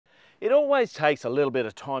It always takes a little bit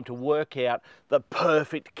of time to work out the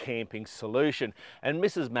perfect camping solution, and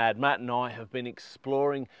Mrs. MadMatt and I have been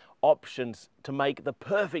exploring options to make the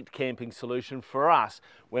perfect camping solution for us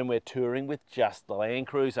when we're touring with just the Land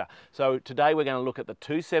Cruiser. So today we're going to look at the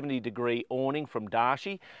 270-degree awning from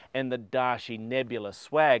Darche and the Darche Nebula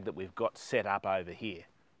swag that we've got set up over here.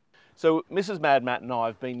 So Mrs. MadMatt and I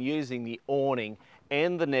have been using the awning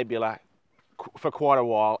and the Nebula for quite a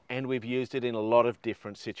while, and we've used it in a lot of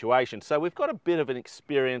different situations. So we've got a bit of an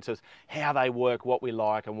experience of how they work, what we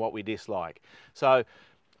like and what we dislike. So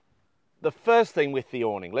the first thing with the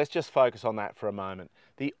awning, let's just focus on that for a moment.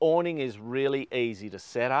 The awning is really easy to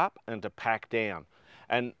set up and to pack down.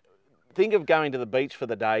 And think of going to the beach for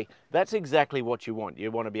the day. That's exactly what you want.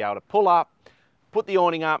 You want to be able to pull up, put the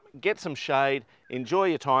awning up, get some shade, enjoy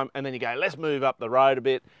your time, and then you go, let's move up the road a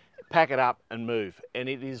bit, pack it up and move. And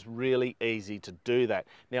it is really easy to do that.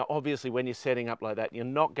 Now, obviously, when you're setting up like that, you're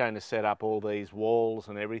not going to set up all these walls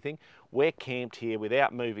and everything. We're camped here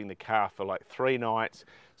without moving the car for like 3 nights.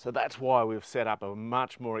 So that's why we've set up a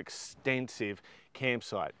much more extensive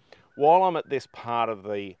campsite. While I'm at this part of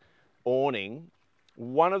the awning,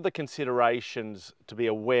 one of the considerations to be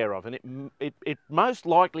aware of, and it most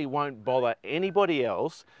likely won't bother anybody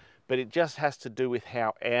else, but it just has to do with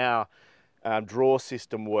how our drawer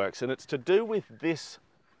system works, and it's to do with this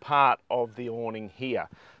part of the awning here.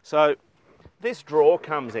 So this drawer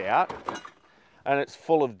comes out and it's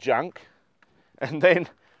full of junk, and then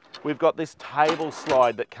we've got this table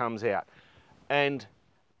slide that comes out, and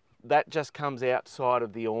that just comes outside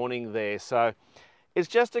of the awning there. So it's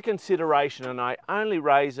just a consideration, and I only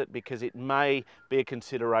raise it because it may be a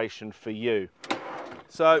consideration for you.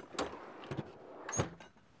 So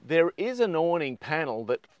there is an awning panel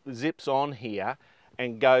that zips on here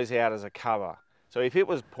and goes out as a cover. So if it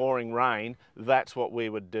was pouring rain, that's what we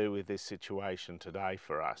would do with this situation today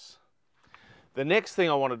for us. The next thing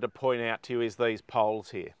I wanted to point out to you is these poles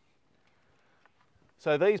here.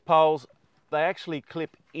 So these poles, they actually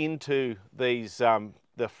clip into these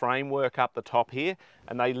the framework up the top here,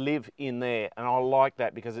 and they live in there, and I like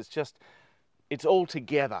that because it's all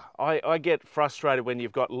together. I get frustrated when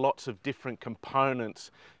you've got lots of different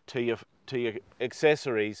components to your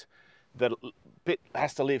accessories, that a bit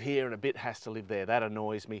has to live here and a bit has to live there. That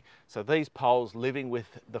annoys me. So these poles living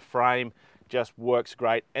with the frame just works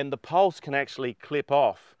great, and the poles can actually clip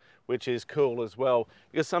off, which is cool as well,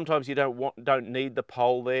 because sometimes you don't need the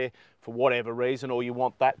pole there for whatever reason, or you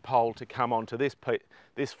want that pole to come onto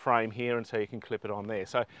this frame here, and so you can clip it on there.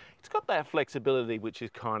 So it's got that flexibility, which is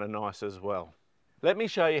kind of nice as well. Let me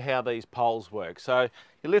show you how these poles work. So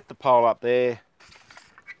you lift the pole up there,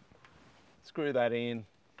 screw that in,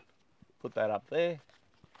 put that up there,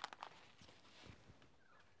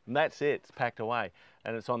 and that's it, it's packed away.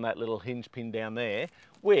 And it's on that little hinge pin down there,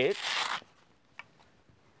 which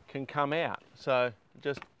can come out. So it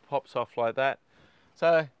just pops off like that.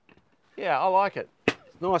 So yeah, I like it.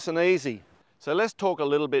 It's nice and easy. So let's talk a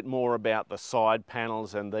little bit more about the side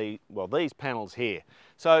panels and these panels here.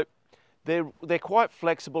 So they're quite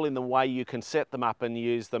flexible in the way you can set them up and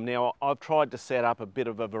use them. Now, I've tried to set up a bit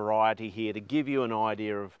of a variety here to give you an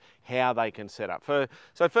idea of how they can set up.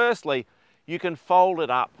 So firstly, you can fold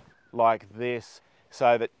it up like this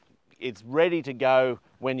so that it's ready to go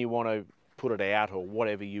when you want to put it out or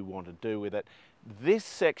whatever you want to do with it. This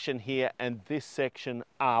section here and this section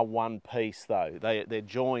are one piece though. They're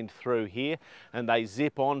joined through here and they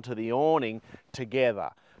zip onto the awning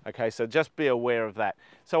together. Okay, so just be aware of that.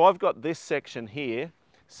 So I've got this section here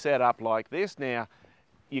set up like this. Now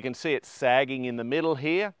you can see it's sagging in the middle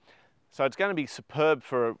here. So it's going to be superb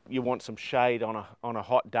for, you want some shade on a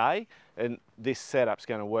hot day, and this setup's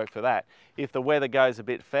going to work for that. If the weather goes a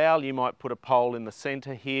bit foul, you might put a pole in the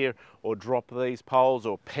center here, or drop these poles,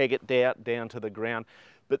 or peg it down to the ground.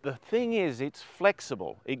 But the thing is, it's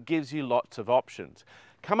flexible. It gives you lots of options.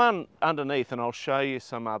 Come on underneath and I'll show you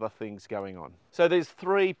some other things going on. So there's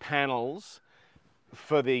 3 panels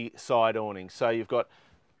for the side awning. So you've got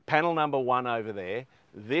panel number 1 over there.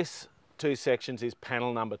 This 2 sections is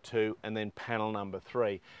panel number 2 and then panel number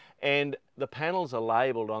 3. And the panels are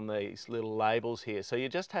labelled on these little labels here. So you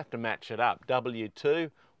just have to match it up.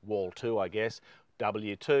 W2, wall 2, I guess.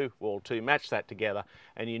 W2, wall 2, match that together.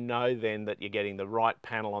 And you know then that you're getting the right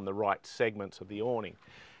panel on the right segments of the awning.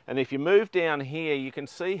 And if you move down here, you can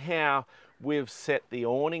see how we've set the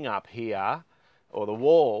awning up here, or the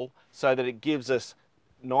wall, so that it gives us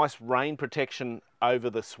nice rain protection over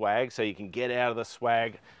the swag, so you can get out of the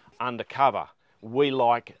swag under cover. We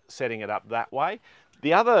like setting it up that way.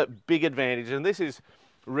 The other big advantage, and this is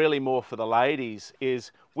really more for the ladies,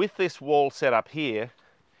 is with this wall set up here,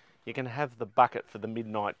 you can have the bucket for the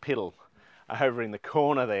midnight piddle over in the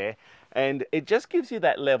corner there, and it just gives you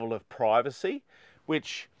that level of privacy,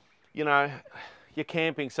 which, you know, you're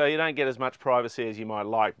camping, so you don't get as much privacy as you might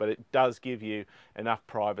like, but it does give you enough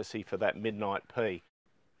privacy for that midnight pee.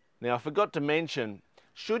 Now, I forgot to mention,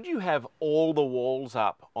 should you have all the walls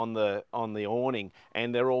up on the awning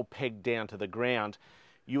and they're all pegged down to the ground,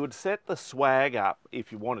 you would set the swag up,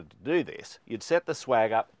 if you wanted to do this, you'd set the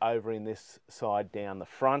swag up over in this side down the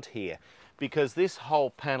front here, because this whole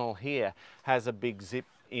panel here has a big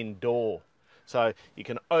zip-in door. So you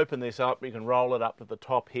can open this up, you can roll it up to the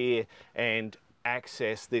top here and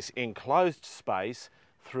access this enclosed space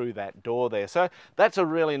through that door there. So that's a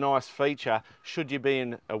really nice feature should you be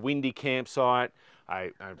in a windy campsite,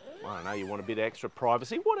 I don't know, you want a bit extra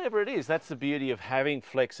privacy, whatever it is. That's the beauty of having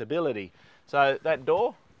flexibility. So that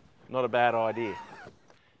door, not a bad idea.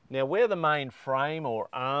 Now, where the main frame or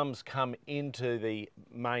arms come into the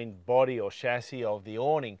main body or chassis of the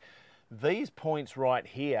awning, these points right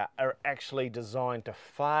here are actually designed to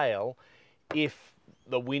fail if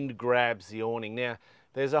the wind grabs the awning. Now,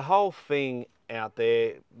 there's a whole thing out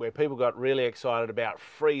there where people got really excited about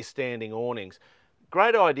freestanding awnings.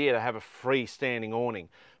 Great idea to have a freestanding awning,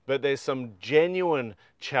 but there's some genuine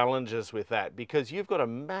challenges with that, because you've got a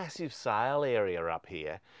massive sail area up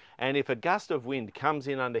here, and if a gust of wind comes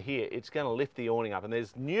in under here, it's going to lift the awning up. And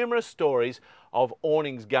there's numerous stories of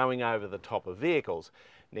awnings going over the top of vehicles.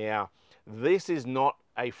 Now, this is not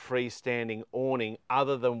a freestanding awning,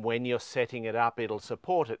 other than when you're setting it up, it'll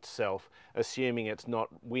support itself, assuming it's not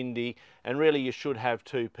windy, and really you should have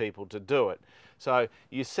two people to do it. So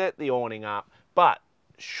you set the awning up, but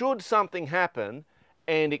should something happen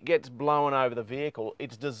and it gets blown over the vehicle,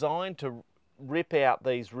 it's designed to rip out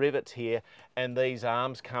these rivets here, and these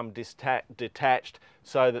arms come detached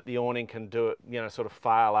so that the awning can do it, you know, sort of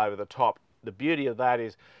fail over the top. The beauty of that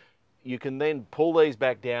is you can then pull these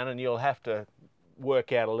back down, and you'll have to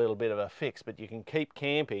work out a little bit of a fix, but you can keep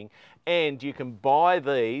camping, and you can buy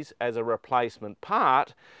these as a replacement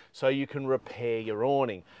part so you can repair your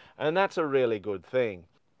awning, and that's a really good thing.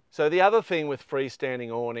 So the other thing with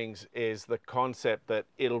freestanding awnings is the concept that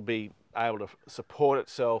it'll be able to support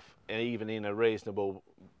itself even in a reasonable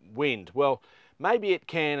wind. Well, maybe it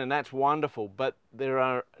can, and that's wonderful, but there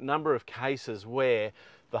are a number of cases where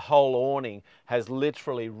the whole awning has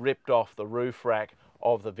literally ripped off the roof rack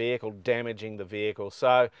of the vehicle, damaging the vehicle.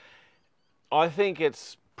 So I think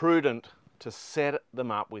it's prudent to set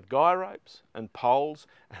them up with guy ropes and poles,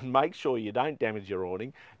 and make sure you don't damage your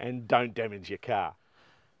awning and don't damage your car.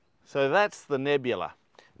 So that's the Nebula.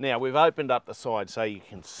 Now, we've opened up the side so you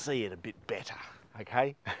can see it a bit better,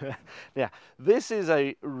 okay? Now, this is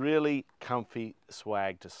a really comfy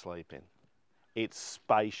swag to sleep in. It's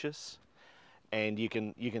spacious, and you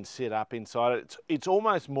can sit up inside it. It's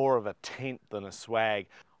almost more of a tent than a swag.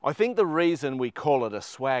 I think the reason we call it a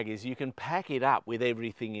swag is you can pack it up with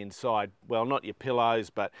everything inside. Well, not your pillows,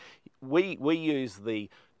 but we use the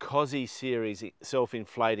Cozy series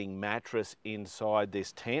self-inflating mattress inside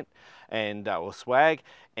this tent and or swag,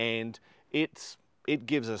 and it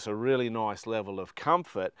gives us a really nice level of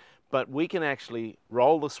comfort. But we can actually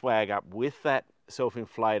roll the swag up with that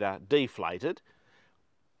self-inflator deflated,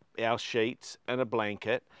 our sheets and a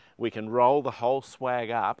blanket. We can roll the whole swag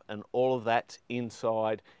up, and all of that's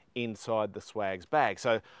inside the swag's bag.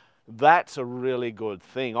 So that's a really good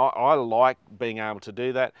thing. I like being able to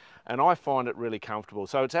do that, and I find it really comfortable.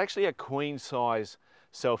 So it's actually a queen size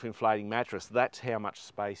self-inflating mattress. That's how much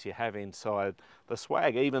space you have inside the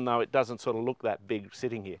swag, even though it doesn't sort of look that big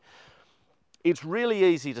sitting here. It's really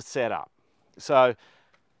easy to set up. So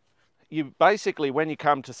you basically, when you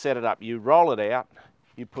come to set it up, you roll it out,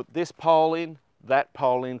 you put this pole in, that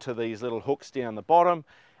pole into these little hooks down the bottom,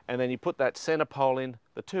 and then you put that center pole in,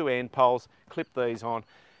 the two end poles, clip these on.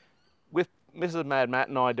 With Mrs. MadMatt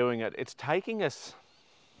and I doing it, it's taking us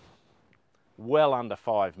well under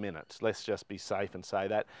 5 minutes. Let's just be safe and say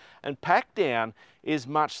that. And pack down is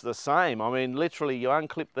much the same. I mean, literally you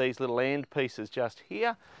unclip these little end pieces just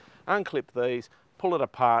here, unclip these, pull it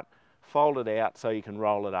apart, fold it out so you can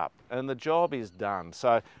roll it up, and the job is done.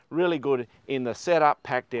 So really good in the setup,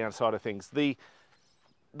 pack down side of things. The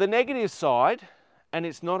negative side, and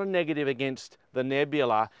it's not a negative against the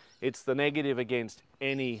Nebula, it's the negative against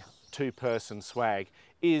any two-person swag,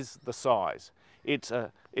 is the size. It's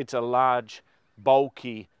a large,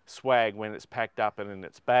 bulky swag when it's packed up and in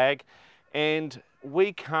its bag, and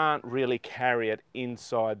we can't really carry it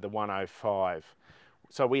inside the 105.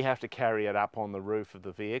 So we have to carry it up on the roof of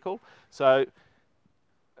the vehicle. So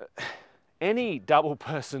any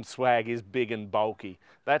double-person swag is big and bulky.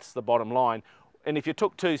 That's the bottom line. And if you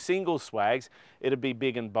took 2 single swags, it'd be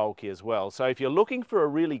big and bulky as well. So if you're looking for a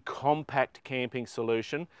really compact camping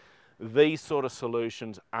solution, these sort of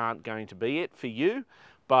solutions aren't going to be it for you.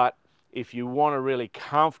 But if you want a really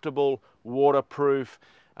comfortable, waterproof,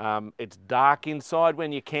 it's dark inside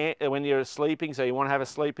when you're sleeping, so you want to have a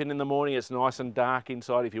sleep in the morning, it's nice and dark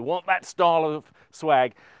inside. If you want that style of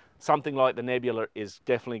swag, something like the Nebula is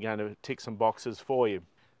definitely going to tick some boxes for you.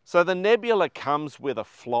 So the Nebula comes with a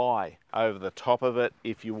fly over the top of it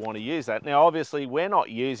if you want to use that. Now obviously we're not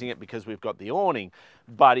using it because we've got the awning,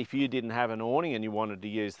 but if you didn't have an awning and you wanted to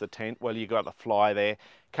use the tent, well, you got the fly there,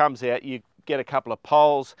 comes out, you get a couple of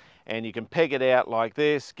poles and you can peg it out like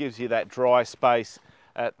this, gives you that dry space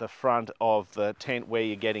at the front of the tent where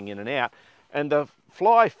you're getting in and out. And the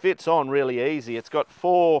fly fits on really easy. It's got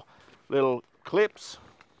 4 little clips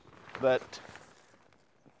that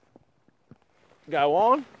go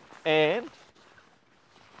on and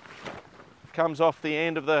comes off the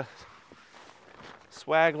end of the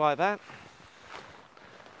swag like that.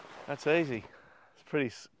 That's easy.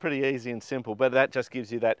 It's pretty easy and simple, but that just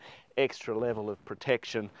gives you that extra level of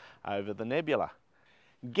protection over the Nebula.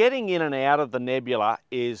 Getting in and out of the Nebula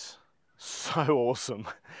is so awesome.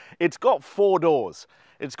 It's got 4 doors.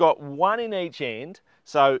 It's got 1 in each end,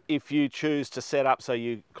 so if you choose to set up so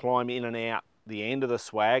you climb in and out the end of the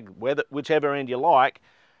swag, whichever end you like,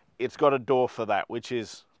 it's got a door for that, which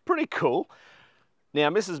is pretty cool.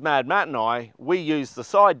 Now Mrs. MadMatt and I, we use the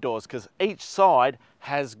side doors because each side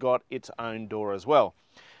has got its own door as well.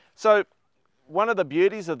 So one of the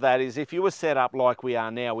beauties of that is if you were set up like we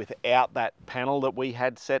are now without that panel that we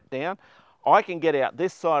had set down, I can get out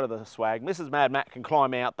this side of the swag, Mrs. MadMatt can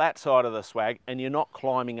climb out that side of the swag, and you're not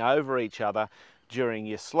climbing over each other during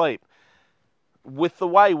your sleep. With the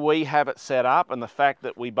way we have it set up and the fact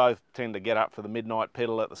that we both tend to get up for the midnight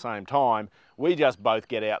pedal at the same time, we just both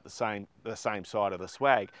get out the same side of the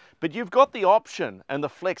swag. But you've got the option and the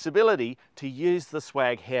flexibility to use the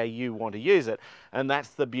swag how you want to use it. And that's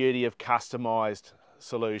the beauty of customized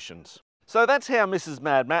solutions. So that's how Mrs.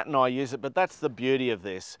 MadMatt and I use it, but that's the beauty of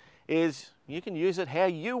this, is you can use it how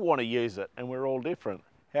you want to use it, and we're all different.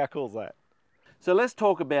 How cool is that? So let's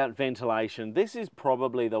talk about ventilation. This is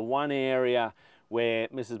probably the one area where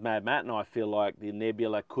Mrs. MadMatt and I feel like the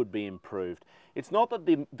Nebula could be improved. It's not that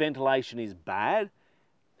the ventilation is bad,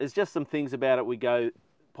 there's just some things about it we go,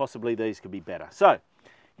 possibly these could be better. So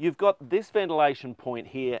you've got this ventilation point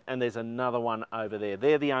here and there's another one over there.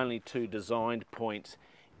 They're the only 2 designed points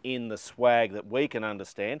in the swag that we can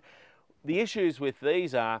understand. The issues with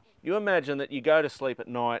these are, you imagine that you go to sleep at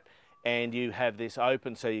night and you have this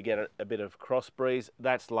open so you get a bit of cross breeze.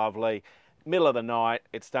 That's lovely. Middle of the night,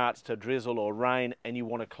 it starts to drizzle or rain and you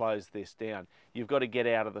want to close this down. You've got to get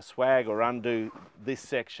out of the swag or undo this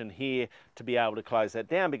section here to be able to close that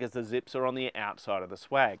down because the zips are on the outside of the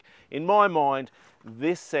swag. In my mind,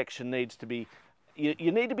 this section needs to be,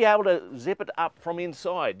 you need to be able to zip it up from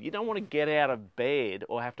inside. You don't want to get out of bed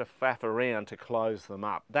or have to faff around to close them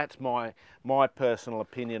up. That's my personal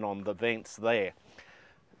opinion on the vents there.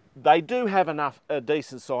 They do have a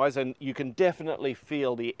decent size and you can definitely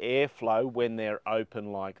feel the airflow when they're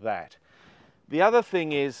open like that. The other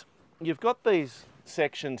thing is you've got these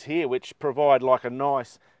sections here which provide like a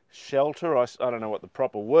nice shelter. I don't know what the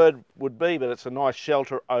proper word would be, but it's a nice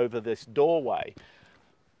shelter over this doorway.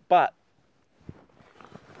 But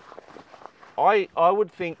I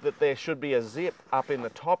would think that there should be a zip up in the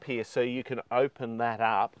top here so you can open that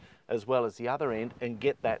up as well as the other end and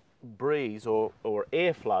get that breeze or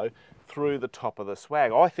airflow through the top of the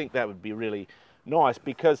swag. I think that would be really nice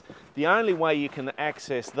because the only way you can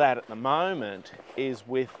access that at the moment is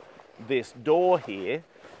with this door here,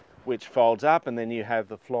 which folds up and then you have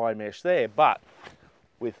the fly mesh there. But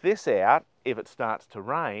with this out, if it starts to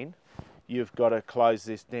rain, you've got to close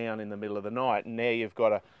this down in the middle of the night, and now you've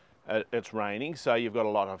got it's raining, so you've got a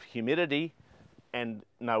lot of humidity and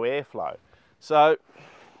no airflow. So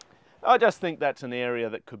I just think that's an area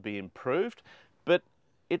that could be improved, but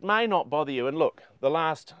it may not bother you. And look, the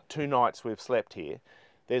last 2 nights we've slept here,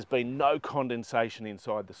 there's been no condensation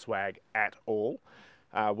inside the swag at all.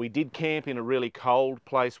 We did camp in a really cold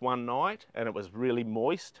place one night and it was really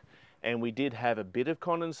moist, and we did have a bit of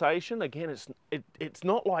condensation. Again, it's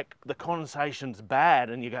not like the condensation's bad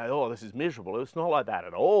and you go, oh, this is miserable. It's not like that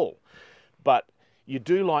at all. But you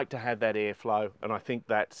do like to have that airflow, and I think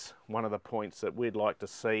that's one of the points that we'd like to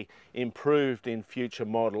see improved in future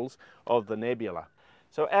models of the Nebula.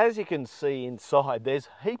 So as you can see inside, there's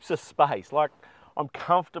heaps of space. Like, I'm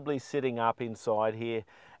comfortably sitting up inside here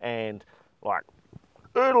and like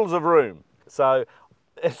oodles of room. So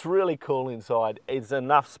it's really cool inside. It's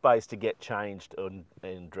enough space to get changed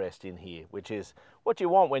and dressed in here, which is what you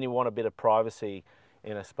want when you want a bit of privacy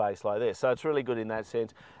in a space like this. So it's really good in that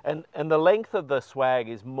sense. And the length of the swag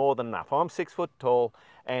is more than enough. I'm 6 foot tall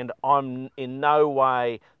and I'm in no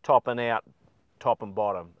way topping out top and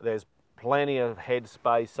bottom. There's plenty of head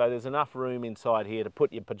space, so there's enough room inside here to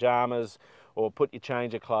put your pajamas or put your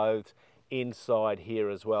change of clothes inside here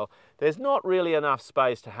as well. There's not really enough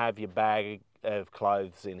space to have your bag of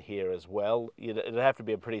clothes in here as well. It'd have to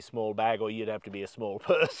be a pretty small bag or you'd have to be a small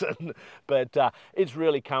person, but it's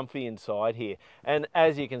really comfy inside here. And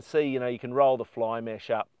as you can see, you can roll the fly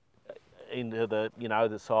mesh up into the,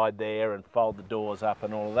 the side there and fold the doors up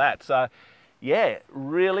and all of that. So yeah,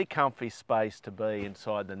 really comfy space to be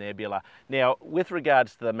inside the Nebula. Now, with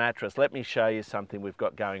regards to the mattress, let me show you something we've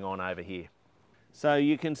got going on over here. So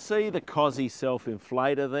you can see the Cozzy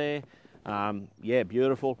self-inflator there. Yeah,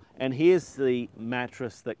 beautiful. And here's the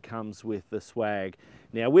mattress that comes with the swag.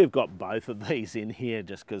 Now, we've got both of these in here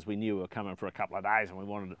just because we knew we were coming for a couple of days and we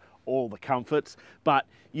wanted all the comforts. But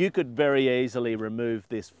you could very easily remove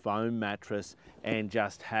this foam mattress and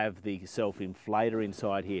just have the self-inflator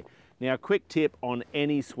inside here. Now, a quick tip on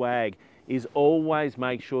any swag is always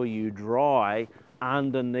make sure you dry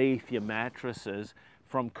underneath your mattresses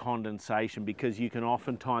from condensation, because you can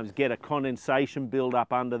oftentimes get a condensation build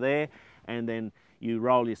up under there, and then you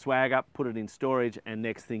roll your swag up, put it in storage, and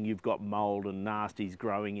next thing you've got mold and nasties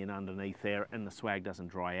growing in underneath there and the swag doesn't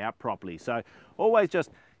dry out properly. So always just,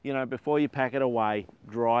 before you pack it away,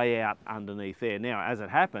 dry out underneath there. Now, as it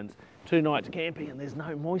happens, 2 nights camping and there's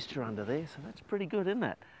no moisture under there, so that's pretty good, isn't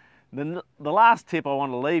it? Then the last tip I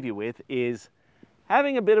want to leave you with is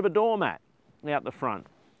having a bit of a doormat out the front.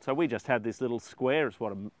 So we just had this little square, it's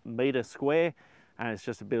what, a metre square, and it's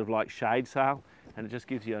just a bit of like shade sail, and it just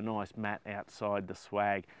gives you a nice mat outside the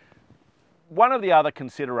swag. One of the other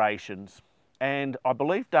considerations, and I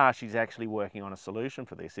believe Darche's actually working on a solution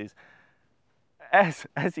for this, is as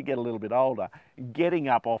you get a little bit older, getting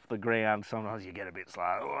up off the ground, sometimes you get a bit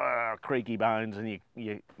slow, creaky bones, and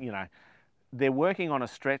you know, they're working on a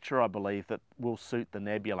stretcher, I believe, that will suit the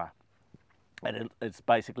Nebula. And it's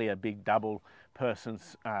basically a big double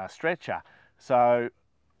person's stretcher. So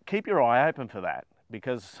keep your eye open for that,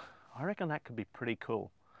 because I reckon that could be pretty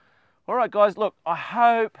cool. All right, guys, look, I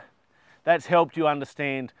hope that's helped you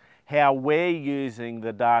understand how we're using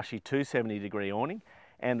the Darche 270-degree awning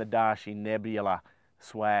and the Darche Nebula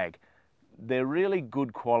swag. They're really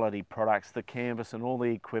good quality products, the canvas and all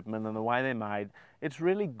the equipment and the way they're made. It's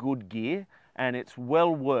really good gear, and it's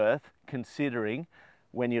well worth considering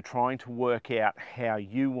when you're trying to work out how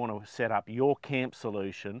you want to set up your camp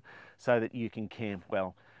solution so that you can camp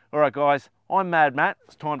well. All right, guys, I'm MadMatt.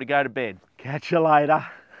 It's time to go to bed. Catch you later.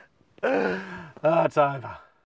 Oh, it's over.